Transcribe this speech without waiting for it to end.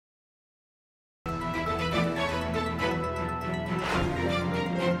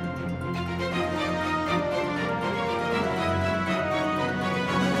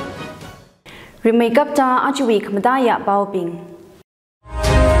Remakeup ta achuwi khamdaya bauping.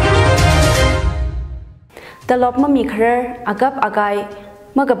 Dalop mami khrer agap agai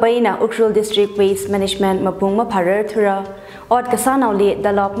magabaina Ukhrul District Waste Management mapung mapharer thura ot kasanawli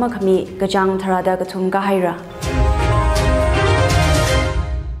dalop makhami gajang tharada gathum ka haira.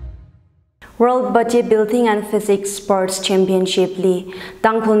 World Bodybuilding and Physics Sports Championship li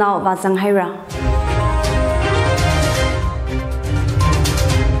Tangkhul naw wazang haira.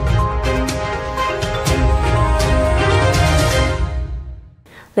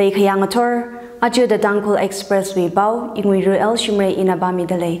 Lay khayang ator aju the Tangkhul Expressway bau IKNGUIRA SHIMRAY inabami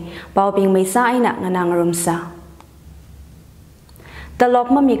dalay bau ping may sa ina nganang rumsa.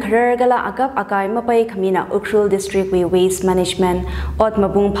 Dalop mami khrer gala agap akai mapai khamina Ukhrul District Waste Management ot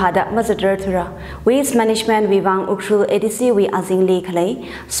mabung phada mazadar thura Waste Management wivang Ukhrul ADC wi azing le khalai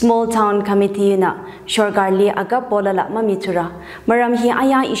Small Town Committee na shorgar le agap bolala mami thura maram hi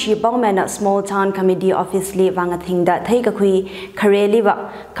aya ishi bawmena Small Town Committee Office le wanga thingda thai ka khui khare liwa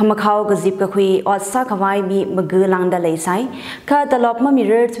khamakhau gazip ka khui ot sa khawai mi magulang da leisai ka dalop mami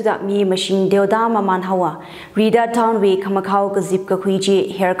rer thuda mi machine deuda maman hawa Rida Town wi khamakhau gazip ka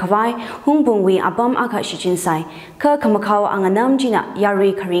ji hair khawai hungbung wi abam akha shichin sai ka khamakhau anganam jina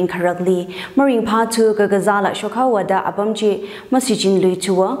yari kharing kharakli maring pha thu ka gazala shokhaw wada abam ji masijin lui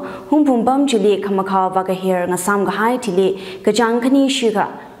chuwa hungbung bam jili khamakhau wa ka hair ngasam ga hai thili gajang khani shiga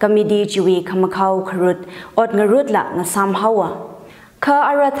kamidi jiwi khamakhau kharut ot ngarut la ngasam hawa ka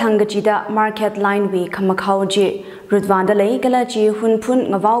ara thangajida market line wi khamakhau ji rudwanda lei gala ji hunphun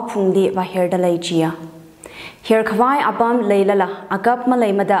ngawau phungli wa hair da lei jia Here khawai abam leilala agap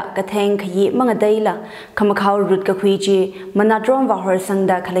malai mada katheng khayi mangadaila khamakhau rut ka khuiji manadrom wa hor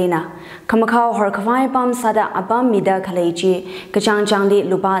sangda khaleina khamakhau hor khawai pam sada abam mida khaleiji kachang changli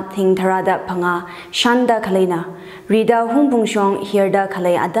luba thing tharada phanga shanda khaleina rida hungbung shong here da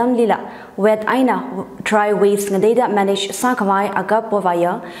khalai adam lila wet aina try waste ngadeida manage sa khawai agap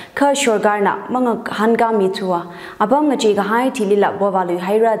bowaya kha shorgarna manga hanga mithua abam ngaji ga hai thilila bowalu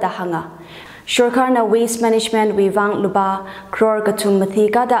haira da hanga Shorkarna Waste Management wivang luba crore katum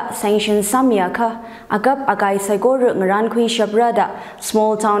mathika da sanction samya kha agap agai saigor ngaran khui shabrada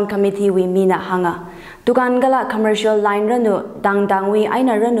Small Town Committee wi mina hanga dukan gala commercial line ranu dang wi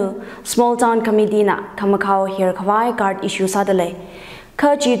aina ranu Small Town Committee na khamakhau hair khawai card issue sadale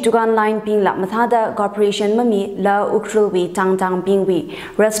Khaji dukan line ping la mathada corporation mami la Ukhrul wi tang ping wi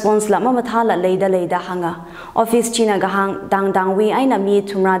response la mamathala leida hanga office china gahang dang wi aina mi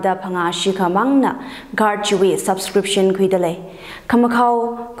thumrada phanga shikha mangna guard chiwi subscription khuidale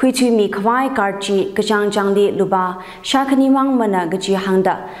khamakhau khuichi mi khawai card chi kachang changli luba shakhani mang mana gaji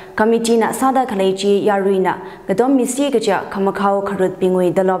hangda committee na sada khaleji yaruina gadom misi gaja khamakhau kharut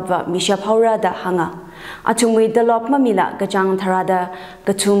pingwi dalobwa misha phawra da hanga Achungwi dalop mamila gajang tharada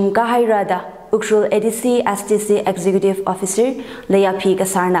gatum kahairada Ukhrul ADC STC Executive Officer Layapi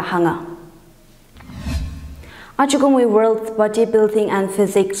Kasarna hanga Achugumwi World Bodybuilding and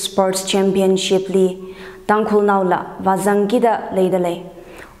Physics Sports Championship li Tangkhul naula wazangida leidale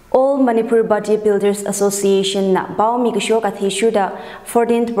All Manipur Bodybuilders Association na Baumi Kishok Athishuda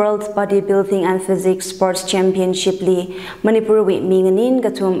 14th World Bodybuilding and Physics Sports Championship li Manipur wi minganin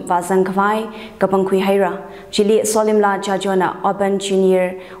gatum wazangkhwai kapangkhui haira Chili Solimla Chajona Open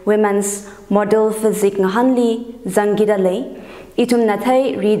Junior Women's Model Physics ngahanli zangida lei Itum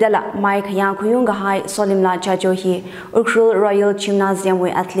nathai ridala mai khayang khuyung ga hai Solimla Chajo hi Ukhrul Royal Gymnasium wi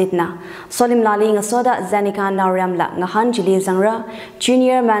athlete na Solimla li ngasoda Zanika Nauriamla ngahan jili zangra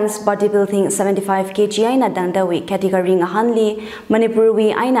Junior Men's Bodybuilding 75 kg aina dangdawi category ngahan li Manipur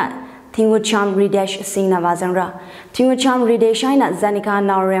wi aina Thingucham Ridesh Singna wazangra Thingucham Ridesh aina Zanika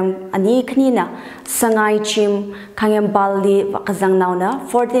Nauriam ani khnina Sangai Chim Khangembal li wakazang nauna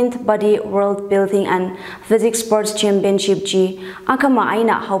 14th Body World Building and Physics Sports Championship ji akama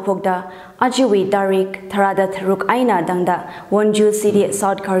aina haupokda ajiwi Darik Tharada Tharuk aina dangda Wonju City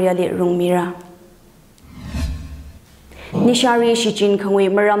South Korea li rungmira Nishari Shichin Khangwi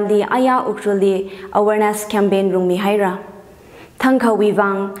Maramli Aya Ukhruli Awareness Campaign Rungmi Haira Tangkhul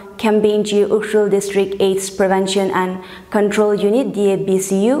wivang campaign ji Ukhrul District AIDS Prevention and Control Unit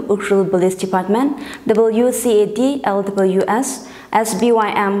DABCU Ukhrul Police Department WCAD LWS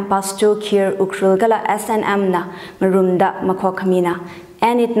SBYM Pasto Kir Ukhrul Gala SNM na ngarumda makhokhamina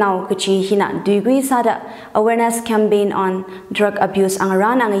and it now kachi hina duigui sada awareness campaign on drug abuse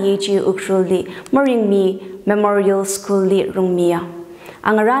angaran angayechi Ukhrul li Maringmi Memorial School li rungmia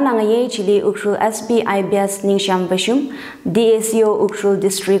Angaran angaye chili Ukhrul SBIBS Ningsham Bashum DACO Ukhrul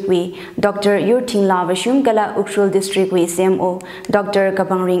District wi Dr. Yurtingla Bashum Gala Ukhrul District wi CMO Dr.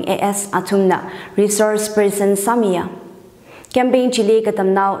 Kabangring AS Atumna Resource Person Samia Campaign Chile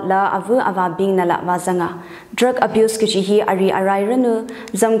katamnau la avu ava bing na la wazanga. Drug abuse kichihi ari arai ranu,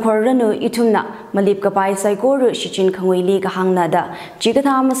 zamkhor ranu itumna, malip kapai saikoru shichin kangwili kahangna da,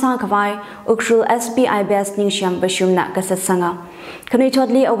 jigatha masa kawai, ukshul SBI best ning siyam bashumna kasatsanga. Kanui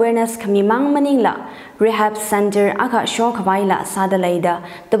totally awareness kami mang maningla, Rehab Center aka shong kawai la sadalaida,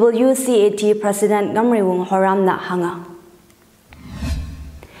 WCAT President Gamriwung Horamna hanga.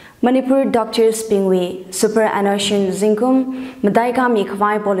 Manipur Doctors Pingwi, Super Anashin Zingkum, Madaika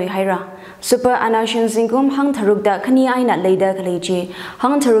Mikwai Bolui Haira, Super Anashin Zingkum, Hang Tarukda Kani Aina Leda Kaleji,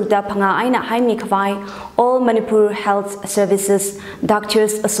 Hang Tarukda Panga Aina Hai Mikwai, All Manipur Health Services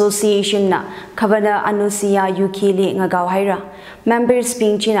Doctors Association na, Governor Anusia Yukili Ngagaw Haira, Members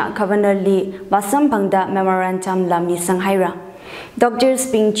Pingchina, Governor Li, Basam Pangda Memorandum Lami Sang Haira.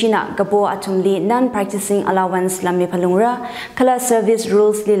 Doctors Ping China Gabo Atumli non-practicing allowance Lami Palungra, Kala service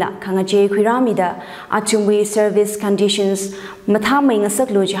rules lila Kangaje Kwiramida, Atumwi service conditions Mathaming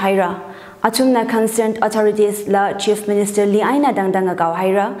Sakluj Haira, Atumna concerned authorities la Chief Minister Li Aina Dangdangagaw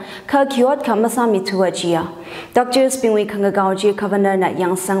Haira, Ka Kiot Kamasami Tuajia. Doctors Pingwi Kangagawji Governor na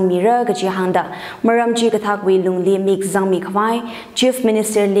Yang Sang Mira Gajihanda, Maramji Kathakwi Lungli Mik Zang Mikwai, Chief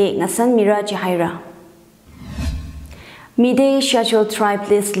Minister Li Ngasan Mira Jihaira. Midday Scheduled Tribe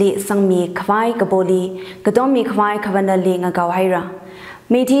List Li Sangmi Kwai Gaboli, Gadomi Kwai Kavana Li Ngagaw Haira.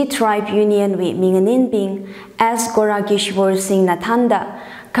 Methi Tribe Union wi Minganin Bing, S. Goragishwar Singh Nathanda,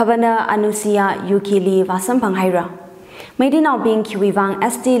 Kavana Anusia Yukili Vasampang Haira. Medina Bing Kiwivang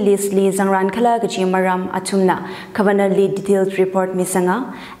ST List Li Zangran Kala Gajimaram Atumna, Kavana Li Detailed Report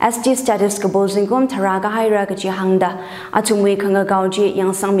Misanga, ST Status Gabozingum Taraga Haira Gajihangda, Atumwi Kangagawji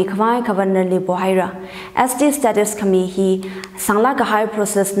Yang Sangmi Kwai Kavana Li Bohaira, ST Status Kamihi, Sangla Gahai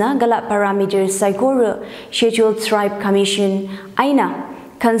Process na Gala Parameter Saigoro, Scheduled Tribe Commission, Aina,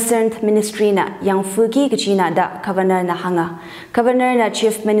 Concerned Ministry na Yang Fugi Gajina da Governor na Hanga, Governor na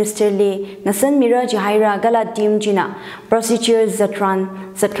Chief Minister Li, Ngasan Mira Jihaira Gala Dim Jina, Procedure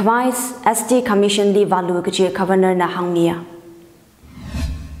Zatran, Zatkawais, ST Commission Li Valu Gaji Governor na Hangmia.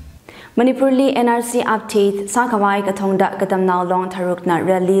 Manipurli NRC update Sakawai Katongda Katamnao Long Tarukna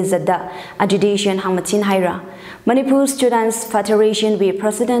Rally Zada Agitation Hamatin Haira. Manipur Students Federation with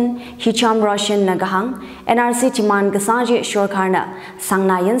President Hicham Roshan Nagahang, NRC Timan Gasaji Shorkarna,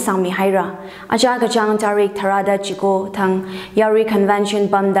 Sangnayan Sangmi Haira, Aja Gajang Tarik Tarada Chiko Tang, Yari Convention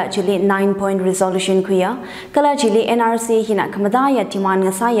Bamda Chili 9-point resolution Kuya, Kala Chili NRC Hina Kamadaya Timan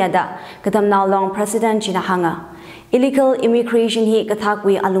Gasayada, Katamnao Long President Chinahanga. Illegal immigration hi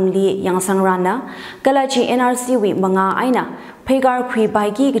kathakwi alungli yang sangrana, Kalachi NRC wi manga aina, Pegar Kwi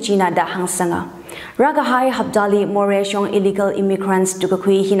Baiki Gajina da Hangsanga. Ragahai Habdali Moreshong illegal immigrants to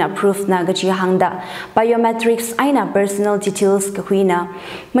Kakui Hina proof na Gaji Hangda, biometrics aina personal details Kakuina,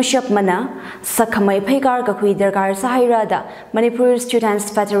 Mashap Mana, Sakamai Pegar Kakui Dergar Sahirada, Manipur Students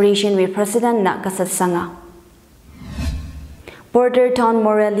Federation with President na Kasatsanga. Border Town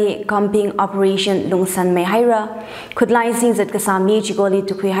Morally Camping Operation Lungsan May Haira, Kudlai Sing Zat Kasami Chigoli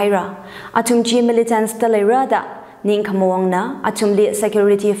to Kui Haira, Atumchi militants Talairada, Ning Kamuangna, Atumli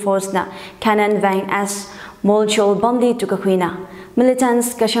Security Force na Canon Vang as Molchol Bondi to Kakuina,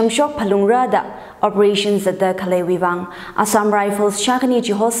 militants Kashamshok Palungrada, operations at the Kalei Wivang, Assam Rifles Shakani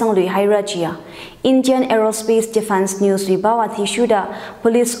Jihosang Lui Haira Jia, Indian Aerospace Defense News Wibawa Thishuda,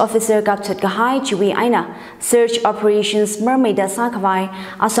 police officer captured Kahai Chiwi Aina, search operations Mermaida Sakawai,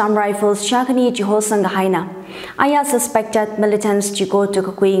 Assam Rifles Shakani Jihosang Gahaina. Aya suspected militants Chigo to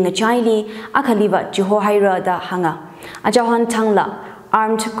Kakui Ngachaili, Akaliva Jiho Haira da Hanga. Ajahan Tangla.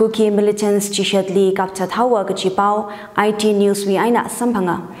 Armed Kuki militants Chishadli captured Hawa Gachipao, IT News wi aina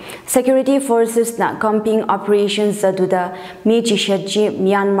Sampanga. Security forces na camping operations zaduda mi Chishadji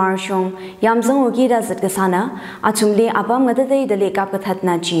Myanmar Shong Yamzang Ugida Zatgasana, Atumli Abam Gadade the Lake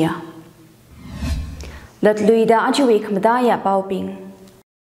Apathatna Jia. Let Luida Ajuik Madaya Bauping.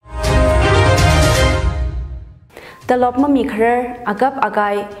 The Lopma Mikher, Agap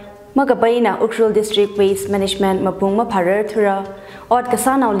Agai, Magabaina Ukhrul District Waste Management Mapung Maparer Thura, Od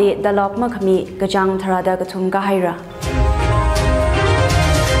Kasanauli Dalop Makami Gajang Tarada Gatum Gahaira.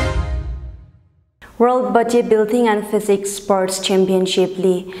 World Budget Building and Physics Sports Championship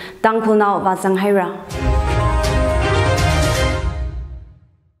Li Tangkhul Now Vazang Haira.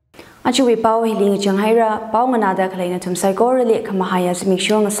 Achuwi Pau Hiling Jang Haira, Pau Manada Kalina Tum Saigor Lake Kamahaya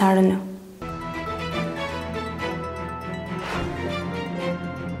Smikshong Sarano.